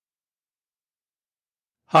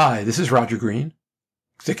Hi, this is Roger Green,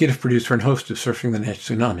 executive producer and host of Surfing the NASH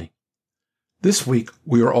Tsunami. This week,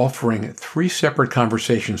 we are offering 3 separate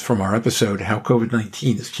conversations from our episode, How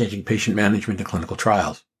COVID-19 is Changing Patient Management in Clinical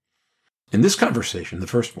Trials. In this conversation, the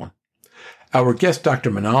first one, our guest, Dr.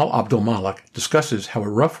 Manal Abdulmalik, discusses how a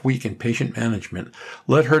rough week in patient management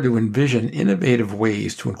led her to envision innovative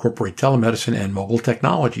ways to incorporate telemedicine and mobile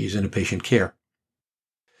technologies into patient care.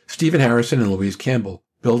 Stephen Harrison and Louise Campbell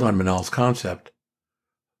build on Manal's concept.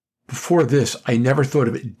 Before this, I never thought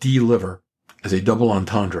of deliver as a double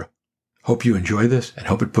entendre. Hope you enjoy this and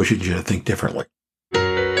hope it pushes you to think differently.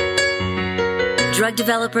 Drug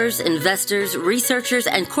developers, investors, researchers,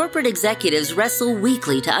 and corporate executives wrestle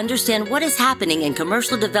weekly to understand what is happening in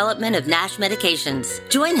commercial development of NASH medications.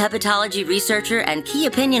 Join hepatology researcher and key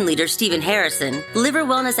opinion leader Stephen Harrison, liver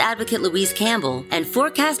wellness advocate Louise Campbell, and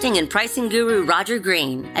forecasting and pricing guru Roger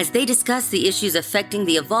Green as they discuss the issues affecting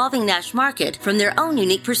the evolving NASH market from their own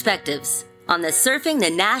unique perspectives on the Surfing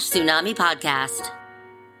the NASH Tsunami podcast.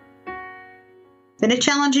 Been a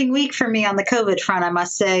challenging week for me on the COVID front, I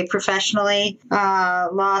must say. Professionally,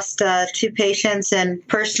 lost 2 patients, and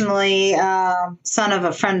personally, son of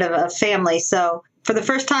a friend of a family. So for the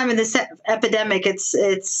first time in this epidemic,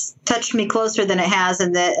 it's touched me closer than it has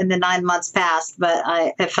in the 9 months past, but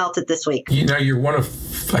I have felt it this week. You know, you're one of,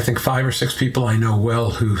 I think, 5 or 6 people I know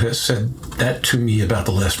well who has said that to me about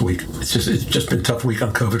the last week. It's just been a tough week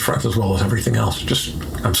on COVID front as well as everything else.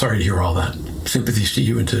 I'm sorry to hear all that. Sympathies to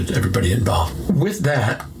you and to everybody involved. With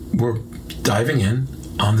that, we're diving in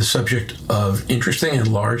on the subject of interesting and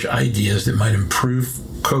large ideas that might improve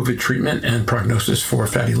COVID treatment and prognosis for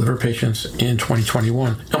fatty liver patients in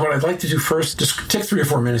 2021. And what I'd like to do first, just take 3 or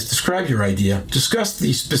 4 minutes, describe your idea, discuss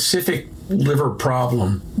the specific liver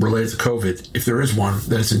problem related to COVID, if there is one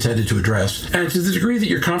that it's intended to address. And to the degree that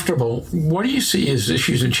you're comfortable, what do you see as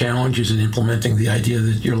issues and challenges in implementing the idea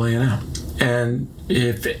that you're laying out? And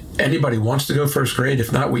if anybody wants to go first grade,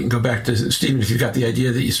 if not, we can go back to Stephen. If you've got the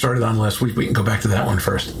idea that you started on last week, we can go back to that one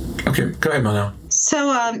first. Okay, go ahead, Manal. So,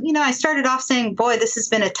 I started off saying, boy, this has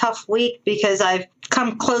been a tough week because I've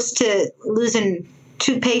come close to losing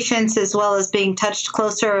 2 patients as well as being touched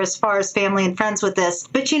closer as far as family and friends with this.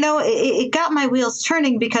 But, it got my wheels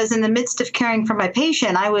turning because in the midst of caring for my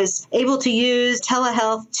patient, I was able to use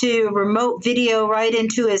telehealth to remote video right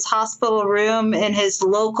into his hospital room in his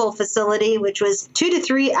local facility, which was 2 to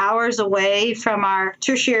 3 hours away from our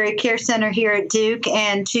tertiary care center here at Duke,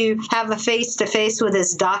 and to have a face-to-face with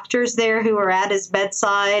his doctors there who were at his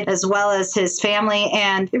bedside as well as his family.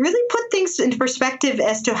 And it really put things into perspective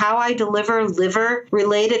as to how I deliver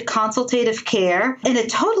liver-related consultative care in a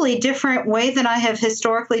totally different way than I have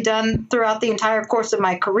historically done throughout the entire course of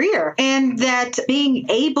my career. And that being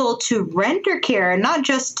able to render care, not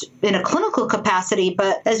just in a clinical capacity,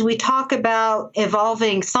 but as we talk about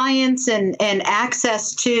evolving science and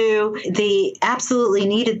access to the absolutely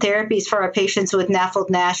needed therapies for our patients with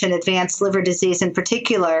NAFLD-NASH and advanced liver disease in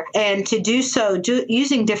particular, and to do so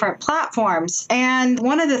using different platforms. And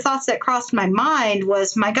one of the thoughts that crossed my mind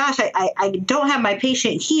was, my gosh, I don't have my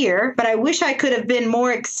patient here, but I wish I could have been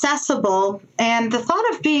more accessible. And the thought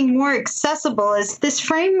of being more accessible is this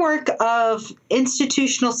framework of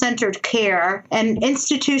institutional-centered care and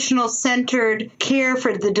institutional-centered care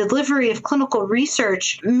for the delivery of clinical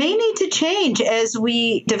research may need to change as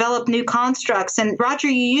we develop new constructs. And Roger,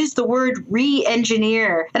 you used the word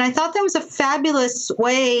re-engineer, and I thought that was a fabulous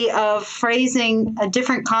way of phrasing a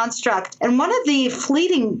different construct. And one of the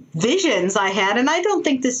fleeting visions I had, and I don't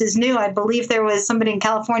think this is new, I believe there was somebody in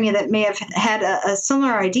California that may have had a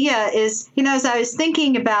similar idea, is, as I was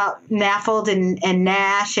thinking about NAFLD and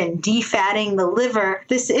NASH and defatting the liver,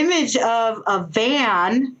 this image of a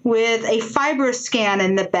van with a FibroScan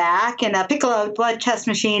in the back and a Piccolo blood test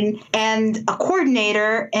machine and a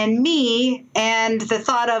coordinator and me, and the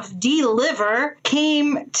thought of deliver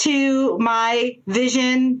came to my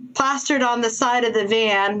vision plastered on the side of the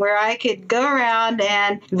van, where I could go around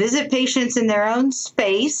and visit patients in their own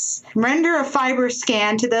space, render a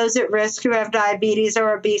FibroScan to those at risk who have diabetes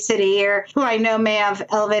or obesity or who I know may have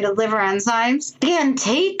elevated liver enzymes, and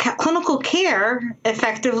take clinical care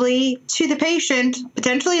effectively to the patient,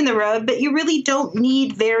 potentially in the road, but you really don't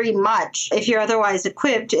need very much if you're otherwise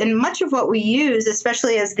equipped. And much of what we use,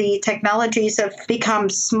 especially as the technologies have become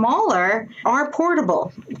smaller, are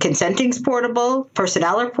portable. Consenting's portable,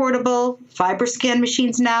 personnel are portable, FibroScan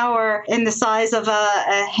machines now are in the size of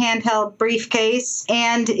a handheld briefcase,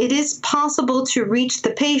 and it is possible able to reach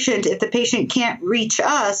the patient if the patient can't reach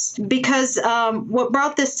us. Because what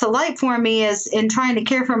brought this to light for me is in trying to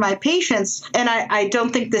care for my patients, and I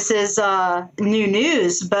don't think this is new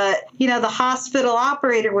news, but, the hospital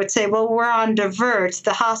operator would say, well, we're on divert.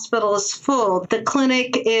 The hospital is full. The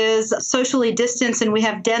clinic is socially distanced and we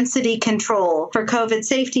have density control for COVID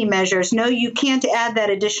safety measures. No, you can't add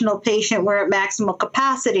that additional patient. We're at maximal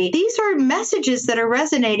capacity. These are messages that are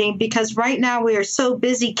resonating because right now we are so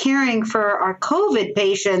busy caring for our COVID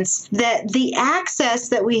patients that the access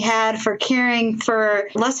that we had for caring for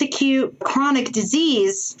less acute chronic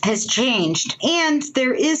disease has changed. And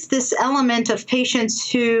there is this element of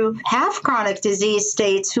patients who have chronic disease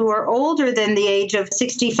states who are older than the age of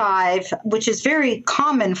 65, which is very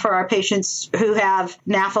common for our patients who have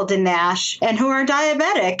NAFLD and NASH and who are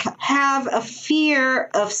diabetic, have a fear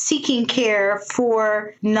of seeking care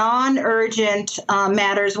for non-urgent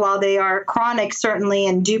matters while they are chronic, certainly,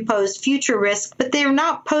 and do pose future risk, but they're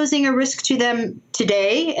not posing a risk to them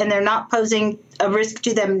today, and they're not posing a risk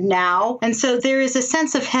to them now. And so there is a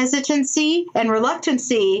sense of hesitancy and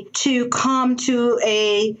reluctancy to come to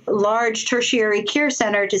a large tertiary care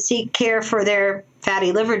center to seek care for their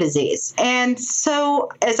fatty liver disease. And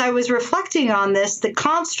so as I was reflecting on this, the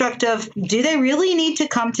construct of, do they really need to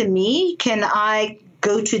come to me? Can I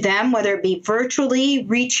go to them, whether it be virtually,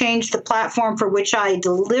 rechange the platform for which I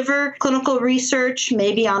deliver clinical research,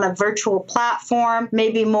 maybe on a virtual platform,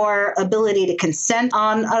 maybe more ability to consent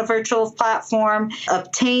on a virtual platform,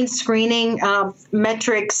 obtain screening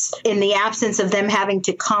metrics in the absence of them having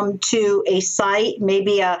to come to a site,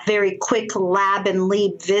 maybe a very quick lab and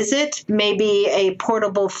lead visit, maybe a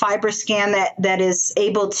portable FibroScan that is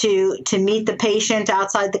able to meet the patient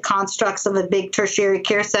outside the constructs of a big tertiary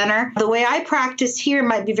care center. The way I practice here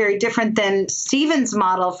might be very different than Stephen's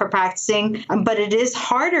model for practicing, but it is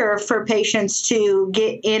harder for patients to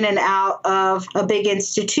get in and out of a big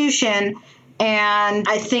institution. And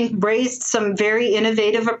I think raised some very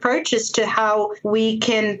innovative approaches to how we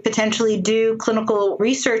can potentially do clinical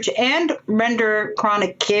research and render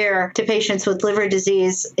chronic care to patients with liver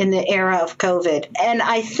disease in the era of COVID. And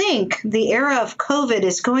I think the era of COVID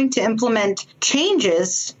is going to implement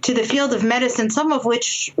changes to the field of medicine, some of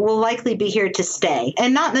which will likely be here to stay,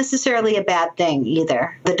 and not necessarily a bad thing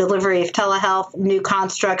either. The delivery of telehealth, new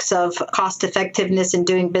constructs of cost effectiveness in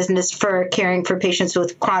doing business for caring for patients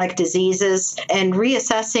with chronic diseases, and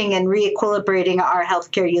reassessing and reequilibrating our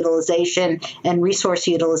healthcare utilization and resource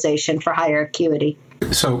utilization for higher acuity.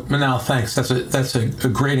 So, Manal, thanks. That's a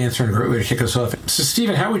great answer and a great way to kick us off. So,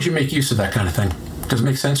 Stephen, how would you make use of that kind of thing? Does it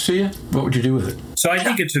make sense to you? What would you do with it? So I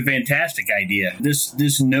think it's a fantastic idea.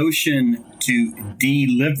 This notion to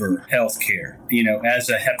deliver healthcare, as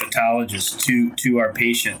a hepatologist to our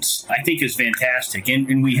patients, I think is fantastic.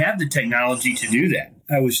 And we have the technology to do that.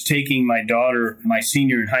 I was taking my daughter, my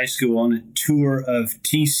senior in high school, on a tour of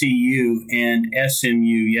TCU and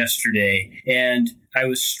SMU yesterday, and I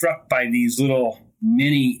was struck by these little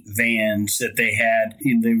mini vans that they had.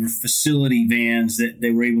 They were facility vans that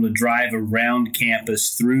they were able to drive around campus,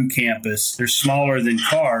 through campus. They're smaller than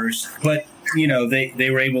cars, but they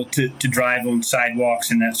were able to drive on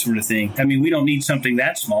sidewalks and that sort of thing. I mean, we don't need something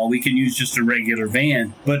that small. We can use just a regular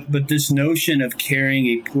van. But this notion of carrying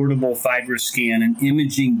a portable FibroScan, an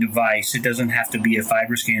imaging device, it doesn't have to be a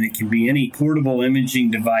FibroScan. It can be any portable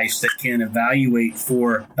imaging device that can evaluate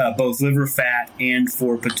for both liver fat and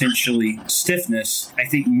for potentially stiffness. I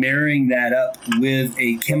think marrying that up with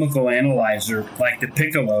a chemical analyzer like the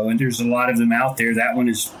Piccolo, and there's a lot of them out there. That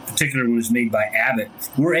particular one is made by Abbott.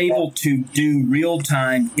 We're able to do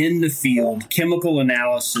real-time, in the field, chemical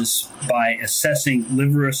analysis by assessing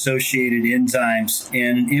liver-associated enzymes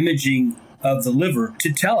and imaging of the liver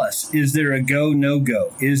to tell us, is there a go,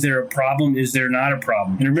 no-go? Is there a problem? Is there not a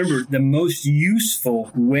problem? And remember, the most useful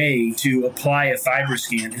way to apply a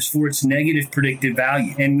FibroScan is for its negative predictive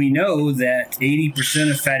value. And we know that 80%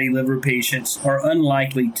 of fatty liver patients are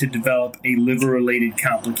unlikely to develop a liver-related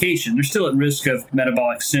complication. They're still at risk of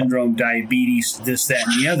metabolic syndrome, diabetes, this, that,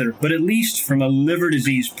 and the other. But at least from a liver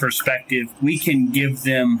disease perspective, we can give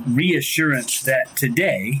them reassurance that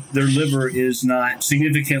today their liver is not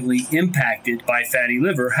significantly impacted by fatty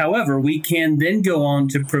liver. However, we can then go on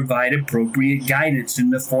to provide appropriate guidance in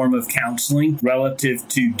the form of counseling relative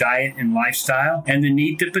to diet and lifestyle and the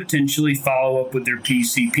need to potentially follow up with their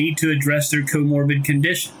PCP to address their comorbid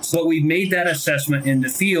conditions. But we've made that assessment in the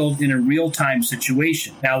field in a real-time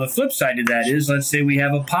situation. Now, the flip side of that is, let's say we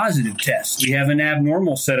have a positive test. We have an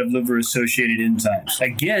abnormal set of liver-associated enzymes.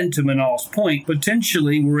 Again, to Manal's point,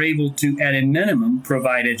 potentially we're able to, at a minimum,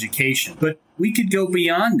 provide education. But we could go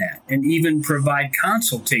beyond that and even provide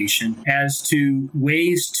consultation as to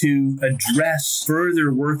ways to address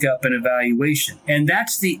further workup and evaluation. And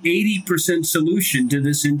that's the 80% solution to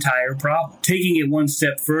this entire problem. Taking it one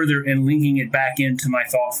step further and linking it back into my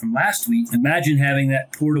thought from last week, imagine having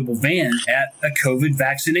that portable van at a COVID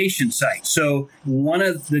vaccination site. So one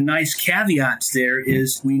of the nice caveats there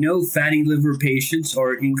is we know fatty liver patients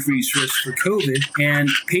are at increased risk for COVID, and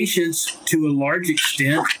patients to a large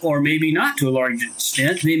extent, or maybe not to a large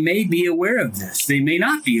extent, they may be aware of this. They may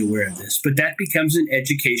not be aware of this, but that becomes an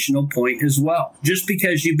educational point as well. Just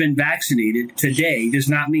because you've been vaccinated today does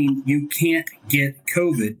not mean you can't get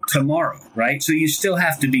COVID tomorrow, right? So you still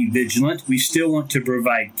have to be vigilant. We still want to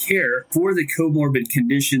provide care for the comorbid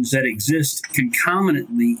conditions that exist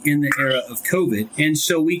concomitantly in the era of COVID. And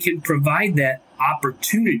so we can provide that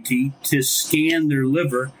opportunity to scan their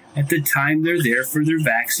liver at the time they're there for their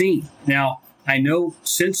vaccine. Now, I know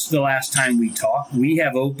since the last time we talked, we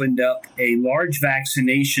have opened up a large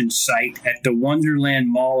vaccination site at the Wonderland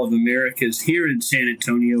Mall of Americas here in San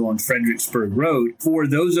Antonio on Fredericksburg Road for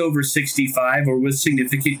those over 65 or with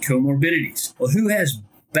significant comorbidities. Well, who has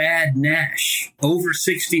bad NASH? Over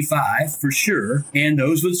 65 for sure, and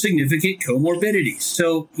those with significant comorbidities.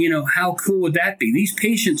 So, how cool would that be? These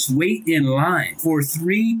patients wait in line for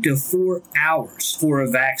 3 to 4 hours for a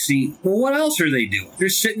vaccine. Well, what else are they doing? They're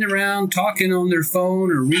sitting around talking on their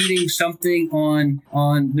phone or reading something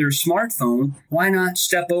on their smartphone. Why not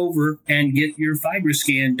step over and get your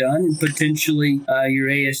FibroScan done and potentially your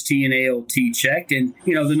AST and ALT checked? And,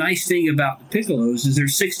 the nice thing about the Piccolos is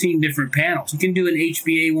there's 16 different panels. You can do an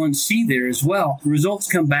HbA1c there as well. The results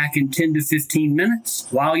come back in 10 to 15 minutes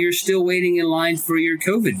while you're still waiting in line for your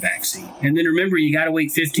COVID vaccine. And then remember, you got to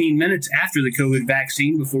wait 15 minutes after the COVID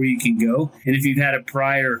vaccine before you can go. And if you've had a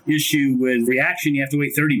prior issue with reaction, you have to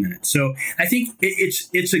wait 30 minutes. So I think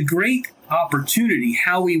it's a great opportunity.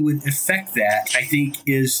 How we would affect that, I think,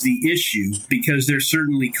 is the issue, because there's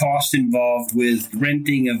certainly cost involved with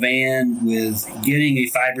renting a van, with getting a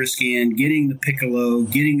FibroScan, getting the Piccolo,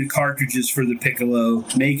 getting the cartridges for the Piccolo,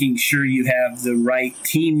 making sure you have the right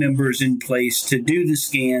team members in place to do the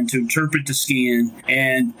scan, to interpret the scan,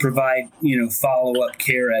 and provide, follow-up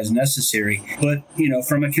care as necessary. But,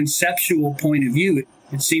 from a conceptual point of view,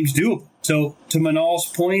 it seems doable. So to Manal's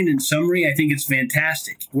point, in summary, I think it's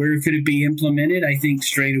fantastic. Where could it be implemented? I think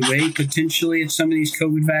straight away, potentially at some of these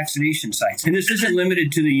COVID vaccination sites. And this isn't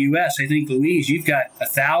limited to the U.S. I think, Louise, you've got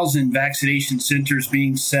 1,000 vaccination centers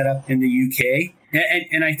being set up in the U.K.,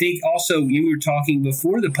 and I think also you were talking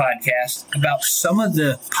before the podcast about some of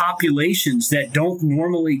the populations that don't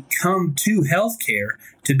normally come to healthcare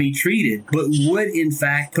to be treated, but would in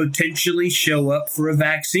fact potentially show up for a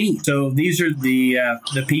vaccine. So these are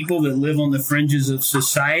the people that live on the fringes of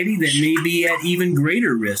society that may be at even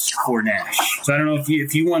greater risk for NASH. So I don't know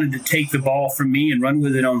if you wanted to take the ball from me and run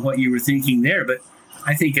with it on what you were thinking there, but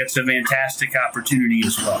I think it's a fantastic opportunity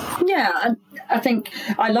as well. Yeah, I think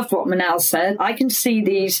I loved what Manal said. I can see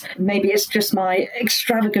these, maybe it's just my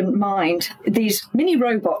extravagant mind, these mini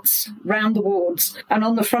robots round the wards, and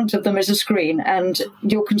on the front of them is a screen, and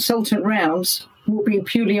your consultant rounds will be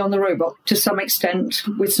purely on the robot to some extent,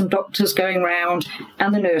 with some doctors going round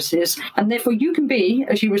and the nurses. And therefore you can be,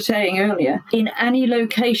 as you were saying earlier, in any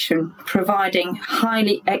location providing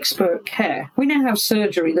highly expert care. We now have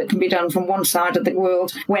surgery that can be done from one side of the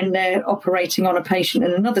world when they're operating on a patient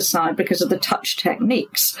in another side because of the touch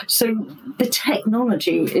techniques. So the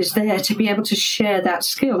technology is there to be able to share that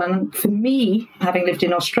skill. And for me, having lived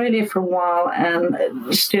in Australia for a while and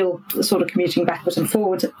still sort of commuting backwards and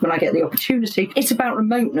forwards when I get the opportunity, it's about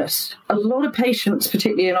remoteness. A lot of patients,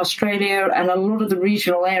 particularly in Australia and a lot of the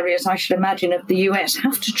regional areas, I should imagine, of the US,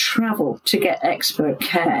 have to travel to get expert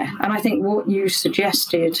care. And I think what you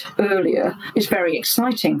suggested earlier is very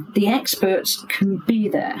exciting. The experts can be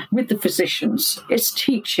there with the physicians. It's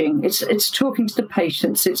teaching, it's talking to the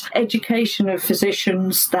patients, it's education of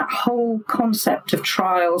physicians, that whole concept of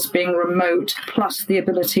trials being remote, plus the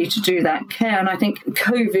ability to do that care. And I think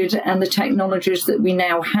COVID and the technologies that we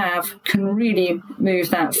now have can really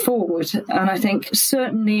move that forward. And I think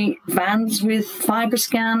certainly vans with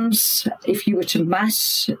FibroScans, if you were to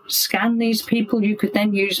mass scan these people, you could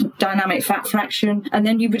then use dynamic fat fraction, and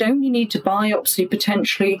then you would only need to biopsy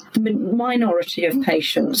potentially the minority of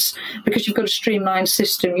patients, because you've got a streamlined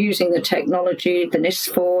system using the technology, the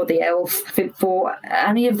NIS4, the ELF, FIB4,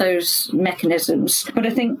 any of those mechanisms. But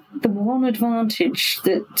I think the one advantage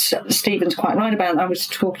that Stephen's quite right about, I was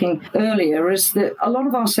talking earlier, is that a lot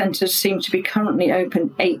of our centres seem to be currently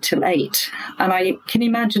open 8 till 8. And I can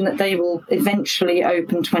imagine that they will eventually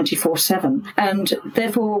open 24/7. And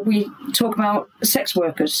therefore we talk about sex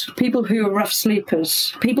workers, people who are rough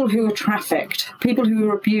sleepers, people who are trafficked, people who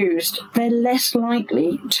are abused. They're less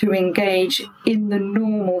likely to engage in the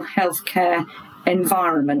normal healthcare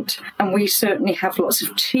environment. And we certainly have lots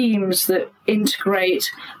of teams that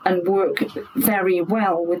integrate and work very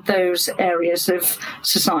well with those areas of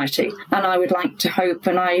society. And I would like to hope,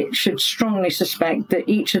 and I should strongly suspect, that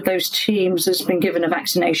each of those teams has been given a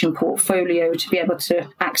vaccination portfolio to be able to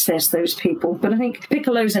access those people. But I think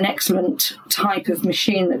Piccolo's an excellent type of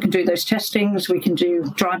machine that can do those testings. We can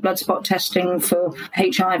do dry blood spot testing for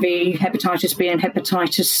HIV, hepatitis B and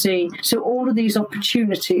hepatitis C. So all of these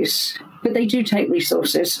opportunities, but they do take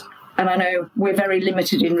resources. And I know we're very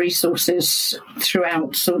limited in resources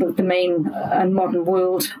throughout sort of the main and modern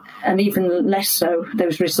world, and even less so,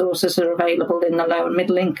 those resources are available in the low and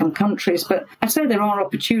middle income countries. But I'd say there are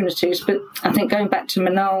opportunities, but I think going back to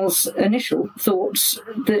Manal's initial thoughts,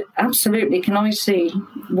 that absolutely can I see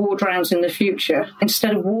ward rounds in the future,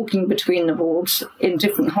 instead of walking between the wards in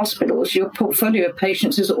different hospitals, your portfolio of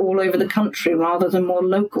patients is all over the country rather than more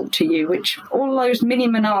local to you, which all those mini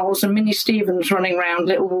Manals and mini Stevens running around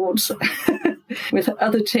little wards with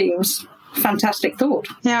other teams. Fantastic thought.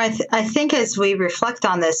 Now, I think as we reflect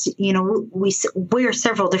on this, we wear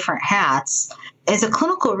several different hats. As a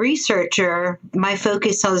clinical researcher, my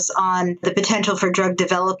focus is on the potential for drug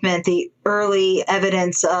development, the early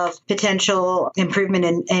evidence of potential improvement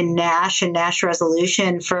in NASH and NASH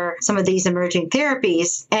resolution for some of these emerging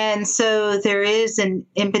therapies. And so there is an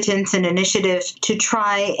impotence and initiative to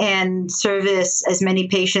try and service as many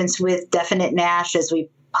patients with definite NASH as we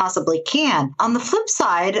possibly can. On the flip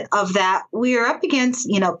side of that, we are up against,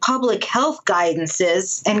 public health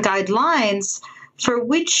guidances and guidelines for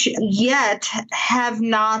which yet have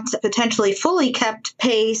not potentially fully kept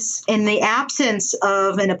pace in the absence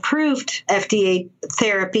of an approved FDA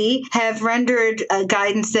therapy, have rendered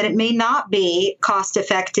guidance that it may not be cost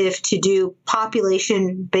effective to do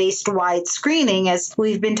population-based wide screening, as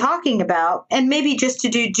we've been talking about, and maybe just to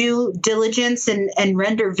do due diligence and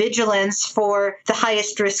render vigilance for the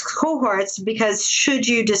highest risk cohorts, because should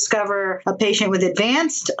you discover a patient with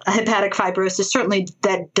advanced hepatic fibrosis, certainly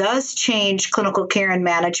that does change clinical care and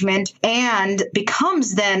management and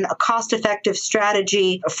becomes then a cost-effective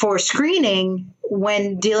strategy for screening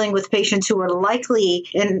when dealing with patients who are likely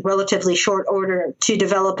in relatively short order to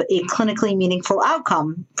develop a clinically meaningful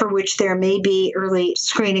outcome, for which there may be early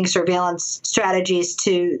screening surveillance strategies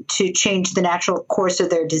to change the natural course of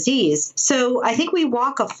their disease. So I think we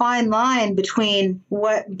walk a fine line between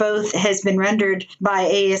what both has been rendered by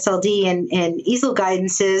AASLD and EASL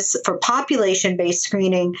guidances for population-based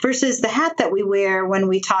screening versus the hat that we wear when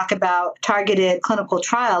we talk about targeted clinical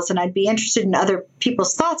trials. And I'd be interested in other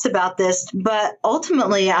people's thoughts about this, but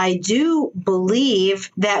ultimately, I do believe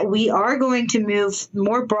that we are going to move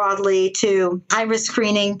more broadly to high-risk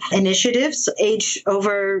screening initiatives, age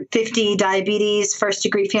over 50, diabetes,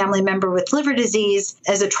 first-degree family member with liver disease.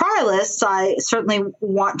 As a trialist, I certainly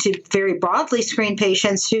want to very broadly screen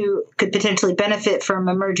patients who could potentially benefit from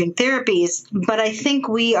emerging therapies, but I think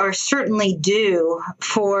we are certainly due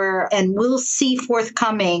for, and will see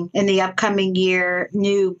forthcoming in the upcoming year,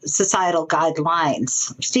 new societal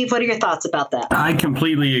guidelines. Steve, what are your thoughts about that? I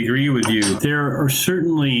completely agree with you. There are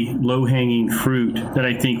certainly low-hanging fruit that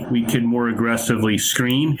I think we could more aggressively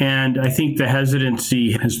screen. And I think the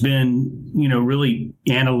hesitancy has been, really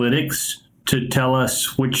analytics to tell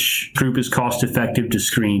us which group is cost-effective to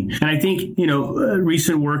screen. And I think,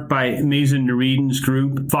 recent work by Mazen Noureddin's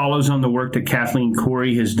group follows on the work that Kathleen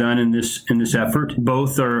Corey has done in this effort.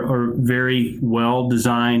 Both are very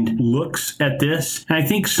well-designed looks at this. And I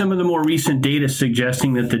think some of the more recent data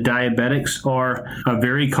suggesting that the diabetics are a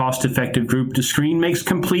very cost-effective group to screen makes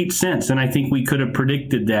complete sense. And I think we could have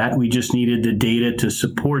predicted that. We just needed the data to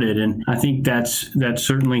support it. And I think that's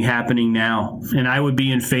certainly happening now. And I would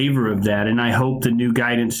be in favor of that. And I hope the new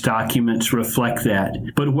guidance documents reflect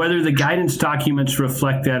that. But whether the guidance documents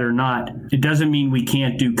reflect that or not, it doesn't mean we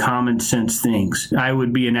can't do common sense things. I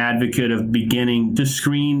would be an advocate of beginning to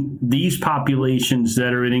screen these populations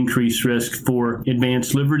that are at increased risk for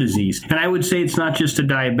advanced liver disease. And I would say it's not just the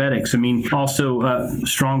diabetics. I mean, also a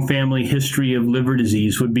strong family history of liver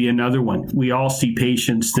disease would be another one. We all see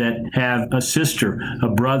patients that have a sister, a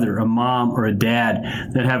brother, a mom, or a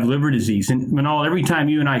dad that have liver disease. And Manal, every time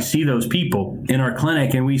you and I see those people, people in our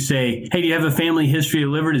clinic and we say, hey, do you have a family history of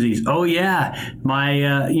liver disease? Oh, yeah.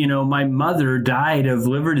 My mother died of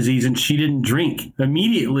liver disease and she didn't drink.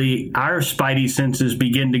 Immediately, our spidey senses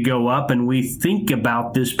begin to go up and we think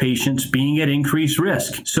about this patient's being at increased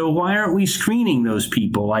risk. So why aren't we screening those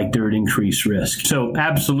people like they're at increased risk? So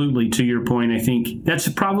absolutely, to your point, I think that's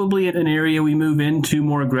probably an area we move into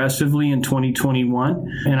more aggressively in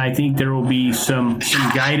 2021. And I think there will be some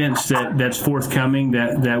guidance that's forthcoming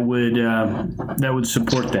that would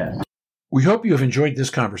support that. We hope you have enjoyed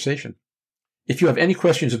this conversation. If you have any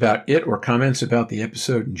questions about it or comments about the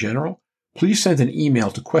episode in general, please send an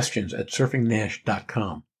email to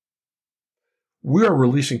questions@surfingnash.com. We are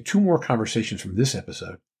releasing 2 more conversations from this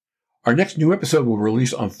episode. Our next new episode will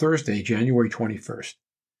release on Thursday, January 21st.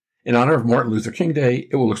 In honor of Martin Luther King Day,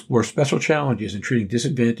 it will explore special challenges in treating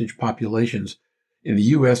disadvantaged populations in the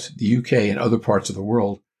U.S., the UK, and other parts of the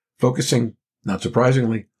world, focusing, not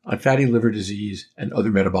surprisingly, on fatty liver disease and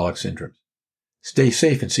other metabolic syndromes. Stay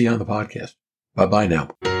safe and see you on the podcast. Bye-bye now.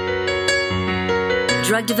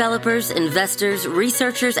 Drug developers, investors,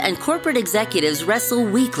 researchers, and corporate executives wrestle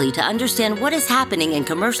weekly to understand what is happening in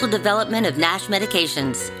commercial development of NASH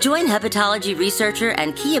medications. Join hepatology researcher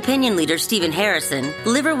and key opinion leader Stephen Harrison,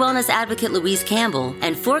 liver wellness advocate Louise Campbell,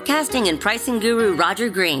 and forecasting and pricing guru Roger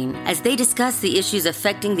Green as they discuss the issues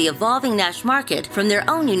affecting the evolving NASH market from their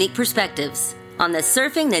own unique perspectives on the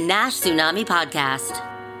Surfing the NASH Tsunami podcast.